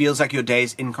it feels like your day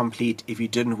is incomplete if you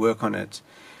didn't work on it.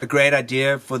 A great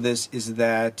idea for this is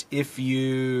that if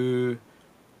you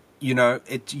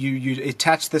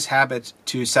attach this habit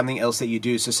to something else that you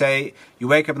do. So say you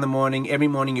wake up in the morning, every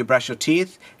morning you brush your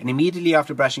teeth, and immediately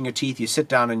after brushing your teeth, you sit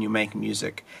down and you make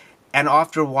music. And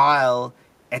after a while,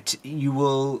 you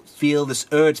will feel this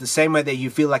urge, the same way that you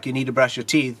feel like you need to brush your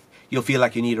teeth, you'll feel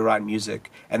like you need to write music.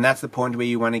 And that's the point where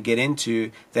you want to get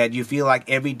into, that you feel like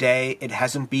every day it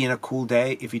hasn't been a cool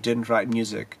day if you didn't write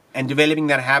music. And developing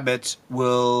that habit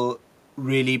will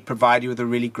really provide you with a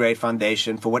really great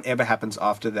foundation for whatever happens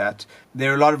after that.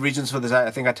 There are a lot of reasons for this.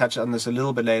 I think I touched on this a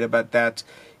little bit later, but that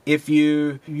if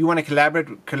you want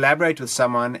to collaborate with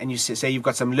someone, and you say you've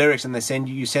got some lyrics, and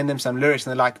you send them some lyrics,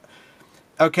 and they're like,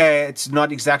 okay, it's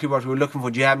not exactly what we were looking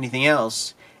for. Do you have anything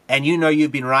else? And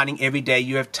you've been writing every day,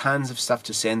 you have tons of stuff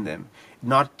to send them.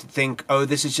 Not to think, oh,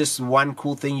 this is just one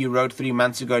cool thing you wrote 3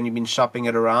 months ago and you've been shopping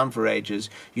it around for ages.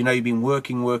 You've been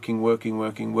working.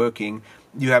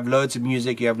 You have loads of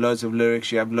music, you have loads of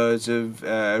lyrics, you have loads of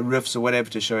riffs or whatever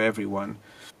to show everyone.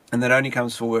 And that only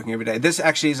comes for working every day. This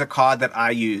actually is a card that I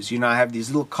use. I have these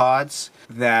little cards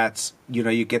that,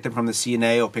 you get them from the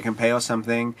CNA or Pick and Pay or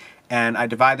something. And I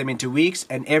divide them into weeks.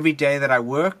 And every day that I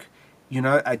work,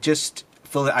 I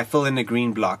fill in a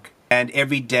green block. And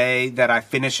every day that I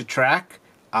finish a track,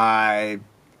 I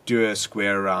do a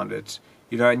square around it.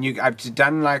 I've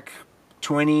done like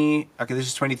 20, okay, this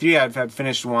is 23. I've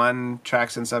finished one track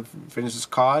since I've finished this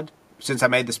card. since I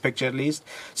made this picture at least.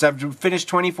 So I've finished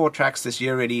 24 tracks this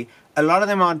year already. A lot of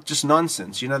them are just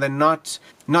nonsense. You know, they're not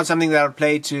something that I'll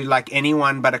play to like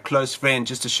anyone but a close friend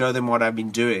just to show them what I've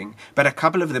been doing. But a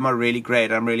couple of them are really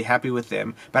great. I'm really happy with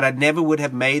them. But I never would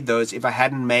have made those if I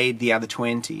hadn't made the other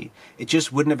 20. It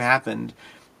just wouldn't have happened.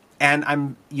 And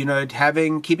I'm, you know,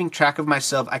 keeping track of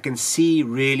myself, I can see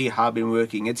really how I've been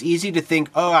working. It's easy to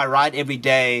think, oh, I write every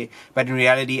day, but in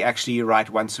reality, actually, you write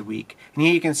once a week. And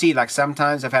here you can see, like,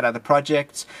 sometimes I've had other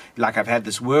projects, like I've had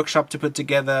this workshop to put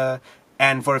together,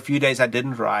 and for a few days I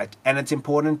didn't write. And it's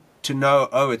important to know,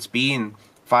 oh, it's been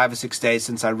 5 or 6 days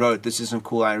since I wrote. This isn't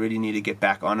cool. I really need to get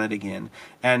back on it again.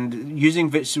 And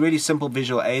using really simple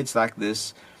visual aids like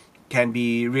this can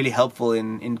be really helpful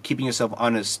in keeping yourself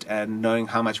honest and knowing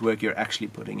how much work you're actually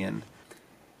putting in.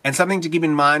 And something to keep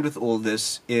in mind with all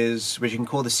this is what you can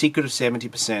call the secret of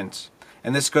 70%.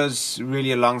 And this goes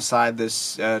really alongside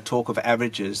this talk of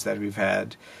averages that we've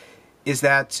had, is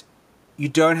that you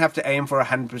don't have to aim for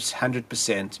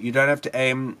 100%. You don't have to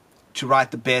aim to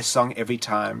write the best song every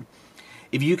time.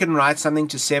 If you can write something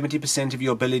to 70% of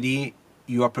your ability,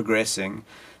 you are progressing.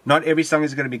 Not every song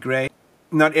is going to be great.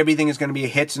 Not everything is going to be a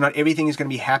hit. Not everything is going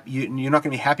to be happy. You're not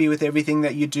going to be happy with everything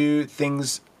that you do.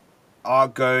 Things are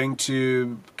going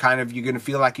to you're going to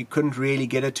feel like you couldn't really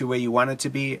get it to where you want it to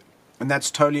be. And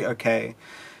that's totally okay.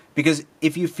 Because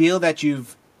if you feel that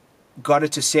you've got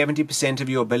it to 70% of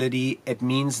your ability, it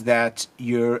means that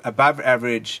you're above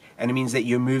average, and it means that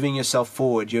you're moving yourself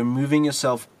forward. You're moving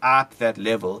yourself up that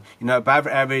level. You know, above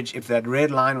average, if that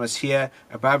red line was here,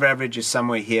 above average is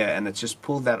somewhere here, and it's just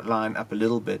pulled that line up a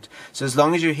little bit. So as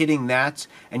long as you're hitting that,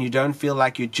 and you don't feel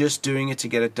like you're just doing it to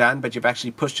get it done, but you've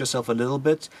actually pushed yourself a little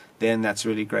bit, then that's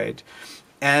really great.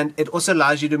 And it also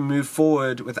allows you to move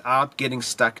forward without getting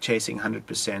stuck chasing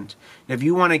 100%. Now, if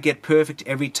you want to get perfect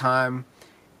every time,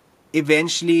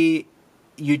 eventually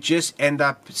you just end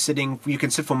up you can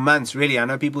sit for months, really. I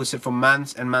know people who sit for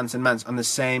months and months and months on the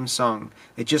same song.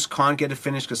 They just can't get it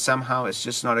finished because somehow it's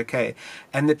just not okay.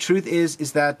 And the truth is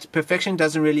that perfection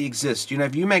doesn't really exist. You know,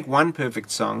 if you make one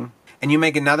perfect song and you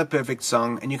make another perfect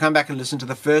song and you come back and listen to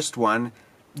the first one,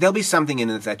 there'll be something in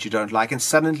it that you don't like, and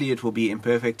suddenly it will be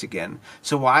imperfect again.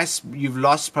 So you've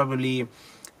lost probably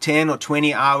 10 or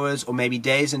 20 hours or maybe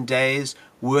days and days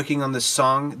working on the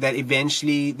song, that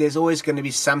eventually there's always going to be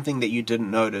something that you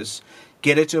didn't notice.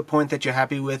 Get it to a point that you're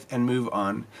happy with and move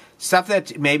on. Stuff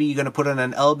that maybe you're going to put on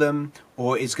an album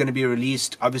or is going to be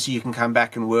released, obviously you can come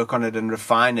back and work on it and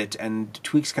refine it, and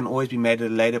tweaks can always be made at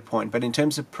a later point. But in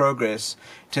terms of progress,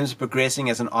 in terms of progressing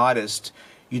as an artist,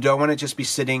 you don't want to just be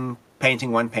sitting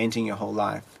painting one painting your whole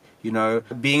life. You know,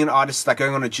 being an artist is like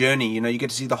going on a journey. You know, you get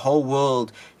to see the whole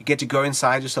world. You get to go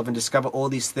inside yourself and discover all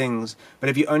these things. But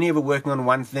if you're only ever working on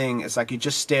one thing, it's like you're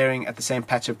just staring at the same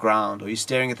patch of ground, or you're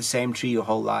staring at the same tree your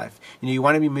whole life. You know, you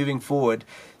want to be moving forward.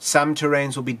 Some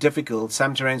terrains will be difficult.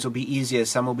 Some terrains will be easier.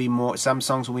 Some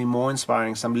songs will be more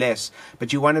inspiring, some less.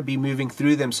 But you want to be moving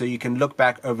through them so you can look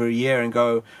back over a year and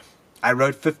go, I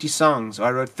wrote 50 songs, or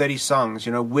I wrote 30 songs.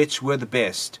 You know, which were the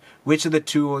best? Which are the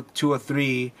two or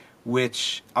three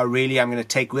which are really I'm going to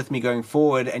take with me going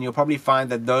forward? And you'll probably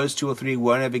find that those 2 or 3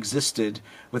 won't have existed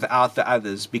without the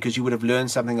others, because you would have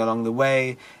learned something along the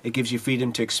way. It gives you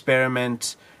freedom to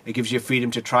experiment. It gives you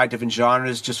freedom to try different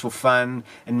genres just for fun,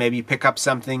 and maybe pick up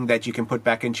something that you can put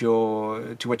back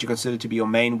into to what you consider to be your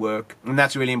main work. And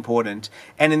that's really important.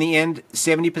 And in the end,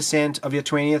 70% of your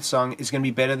 20th song is going to be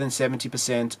better than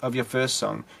 70% of your first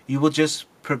song. You will just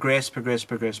progress.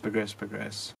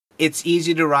 It's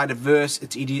easy to write a verse.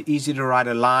 It's easy to write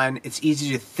a line. It's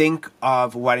easy to think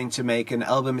of wanting to make an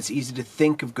album. It's easy to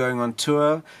think of going on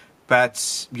tour.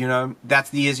 But, you know,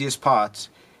 that's the easiest part.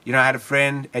 You know, I had a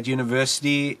friend at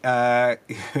university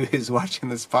who is watching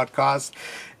this podcast,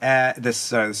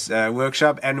 this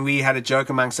workshop, and we had a joke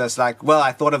amongst us like, well,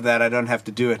 I thought of that. I don't have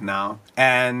to do it now.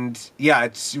 And, yeah,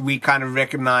 we kind of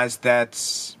recognized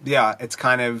that, yeah,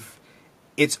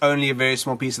 it's only a very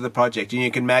small piece of the project. And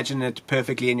you can imagine it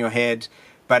perfectly in your head,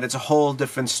 but it's a whole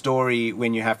different story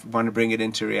when you want to bring it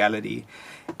into reality.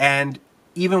 And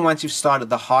even once you've started,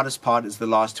 the hardest part is the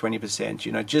last 20%.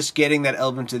 You know, just getting that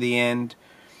album to the end,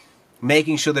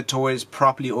 making sure the tour is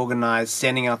properly organized,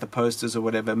 sending out the posters or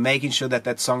whatever, making sure that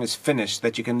that song is finished,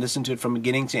 that you can listen to it from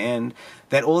beginning to end,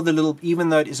 that all the little, even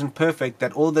though it isn't perfect,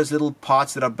 that all those little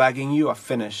parts that are bugging you are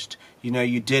finished. You know,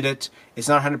 you did it. It's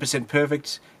not 100%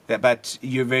 perfect, but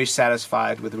you're very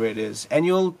satisfied with where it is. And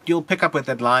you'll pick up what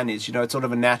that line is. You know, it's sort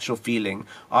of a natural feeling.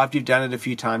 After you've done it a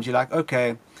few times, you're like,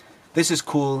 okay, this is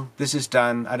cool. This is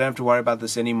done. I don't have to worry about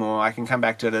this anymore. I can come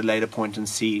back to it at a later point and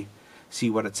see see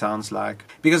what it sounds like.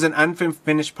 Because an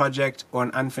unfinished project or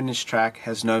an unfinished track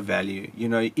has no value. You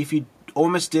know, if you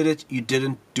almost did it, you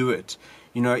didn't do it.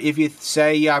 You know, if you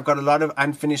say, yeah, I've got a lot of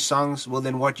unfinished songs, well,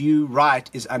 then what you write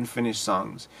is unfinished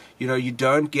songs. You know, you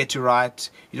don't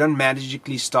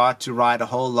magically start to write a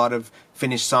whole lot of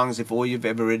finished songs if all you've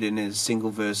ever written is single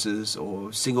verses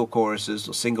or single choruses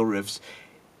or single riffs.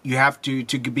 You have to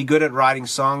be good at writing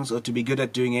songs or to be good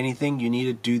at doing anything, you need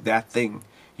to do that thing.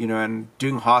 You know, and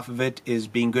doing half of it is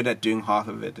being good at doing half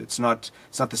of it. It's not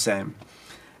the same.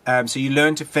 So you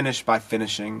learn to finish by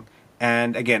finishing.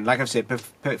 And again, like I've said,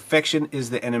 perfection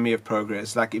is the enemy of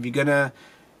progress. Like if you're going to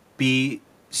be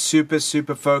super,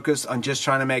 super focused on just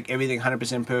trying to make everything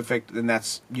 100% perfect, then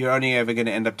you're only ever going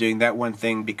to end up doing that one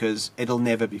thing because it'll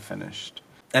never be finished.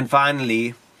 And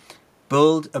finally,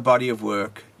 build a body of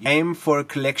work. Aim for a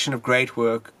collection of great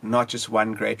work, not just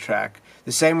one great track.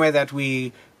 The same way that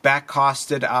we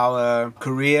backcasted our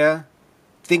career,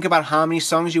 think about how many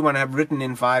songs you want to have written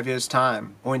in 5 years'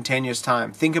 time or in 10 years'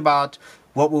 time. Think about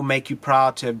what will make you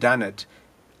proud to have done it.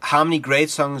 How many great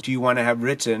songs do you want to have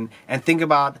written? And think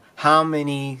about how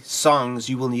many songs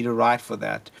you will need to write for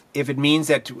that. If it means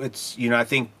that it's, you know, I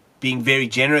think being very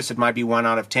generous, it might be 1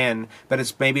 out of 10, but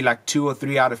it's maybe like 2 or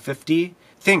 3 out of 50.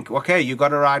 Think, okay, you got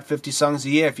to write 50 songs a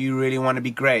year if you really want to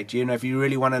be great. You know, if you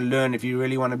really want to learn, if you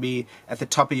really want to be at the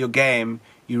top of your game,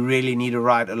 you really need to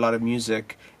write a lot of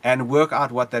music and work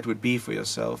out what that would be for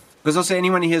yourself. Because also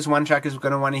anyone who hears one track is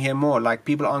going to want to hear more. Like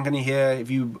people aren't going to hear, if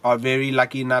you are very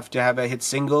lucky enough to have a hit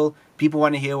single, people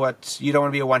want to hear you don't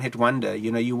want to be a one-hit wonder.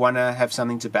 You know, you want to have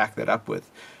something to back that up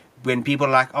with. When people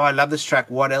are like, oh, I love this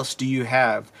track, what else do you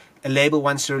have? A label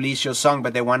wants to release your song,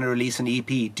 but they want to release an EP.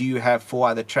 Do you have 4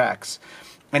 other tracks?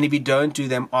 And if you don't do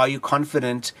them, are you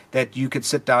confident that you could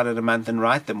sit down in a month and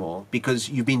write them all? Because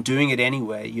you've been doing it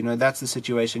anyway. You know, that's the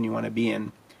situation you want to be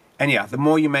in. And yeah, the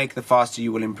more you make, the faster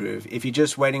you will improve. If you're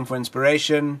just waiting for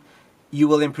inspiration, you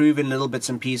will improve in little bits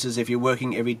and pieces. If you're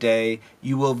working every day,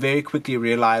 you will very quickly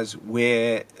realize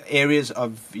where areas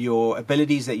of your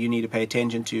abilities that you need to pay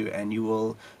attention to, and you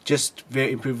will just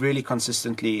improve really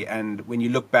consistently. And when you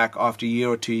look back after a year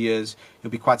or 2 years,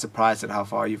 you'll be quite surprised at how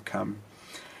far you've come.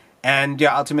 And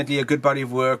yeah, ultimately a good body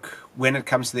of work when it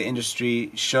comes to the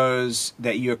industry shows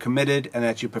that you're committed and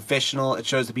that you're professional. It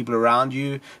shows the people around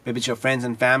you, maybe it's your friends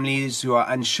and families who are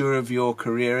unsure of your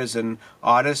career as an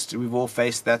artist. We've all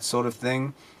faced that sort of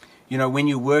thing. You know, when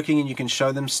you're working and you can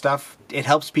show them stuff, it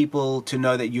helps people to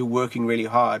know that you're working really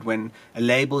hard. When a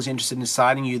label is interested in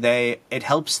signing you, it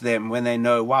helps them when they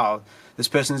know, wow, this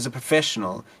person is a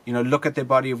professional. You know, look at their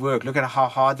body of work, look at how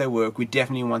hard they work. We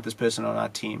definitely want this person on our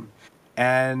team.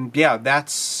 And yeah,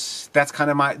 that's kind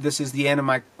of this is the end of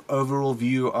my overall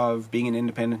view of being an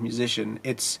independent musician.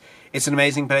 It's an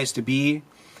amazing place to be.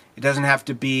 It doesn't have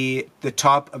to be the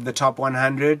top of the top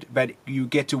 100, but you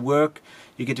get to work,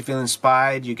 you get to feel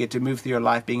inspired, you get to move through your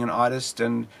life being an artist,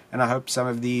 and I hope some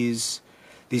of these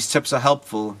tips are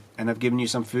helpful and have given you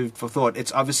some food for thought.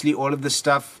 It's obviously all of this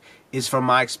stuff is from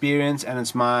my experience, and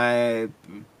it's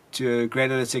to a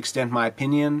greater extent my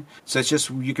opinion. So it's just,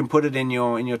 you can put it in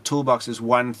your toolbox as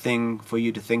one thing for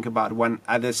you to think about, one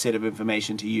other set of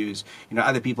information to use. You know,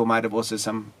 other people might have also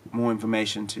some more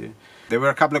information too. There were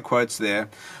a couple of quotes there.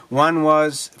 One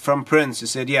was from Prince, who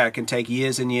said, yeah, it can take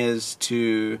years and years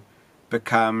to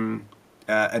become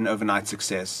an overnight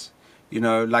success. You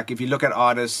know, like if you look at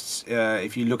artists,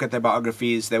 if you look at their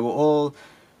biographies, they were all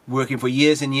working for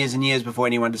years and years and years before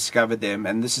anyone discovered them,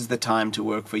 and this is the time to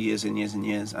work for years and years and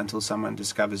years until someone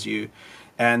discovers you.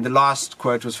 And the last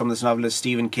quote was from this novelist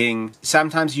Stephen King.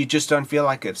 Sometimes you just don't feel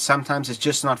like it. Sometimes it's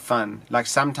just not fun. Like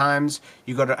sometimes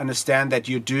you got to understand that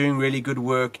you're doing really good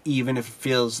work even if it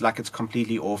feels like it's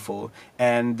completely awful.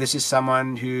 And this is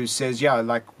someone who says, yeah,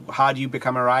 like, how do you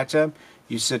become a writer?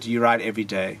 You write every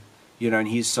day. You know, and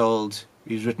he's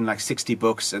written like 60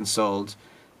 books and sold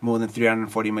more than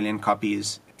 340 million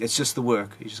copies. It's just the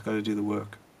work. You just got to do the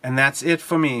work. And that's it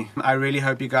for me. I really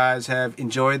hope you guys have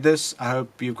enjoyed this. I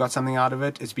hope you've got something out of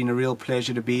it. It's been a real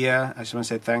pleasure to be here. I just want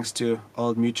to say thanks to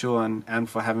Old Mutual and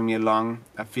for having me along.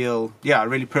 I feel,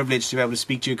 really privileged to be able to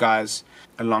speak to you guys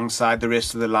alongside the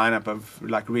rest of the lineup of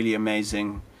like really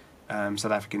amazing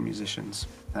South African musicians.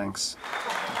 Thanks.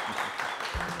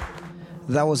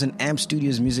 That was an AMP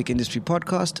Studios Music Industry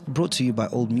podcast brought to you by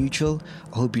Old Mutual.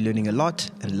 I hope you're learning a lot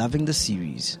and loving the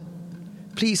series.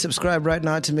 Please subscribe right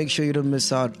now to make sure you don't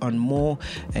miss out on more.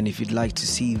 And if you'd like to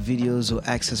see videos or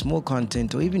access more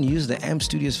content or even use the AMP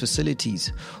Studios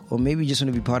facilities, or maybe you just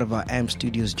want to be part of our AMP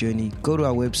Studios journey, go to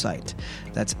our website.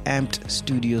 That's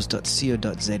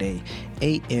ampedstudios.co.za,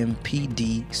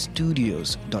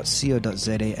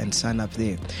 ampdstudios.co.za, and sign up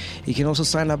there. You can also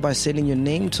sign up by sending your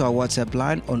name to our WhatsApp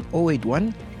line on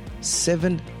 081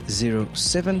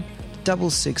 707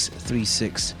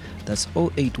 6636. That's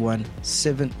 081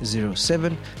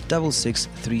 707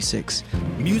 6636.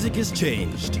 Music has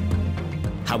changed.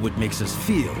 How it makes us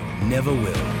feel never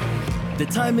will. The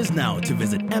time is now to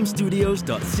visit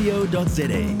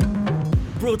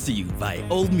ampstudios.co.za. Brought to you by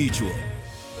Old Mutual.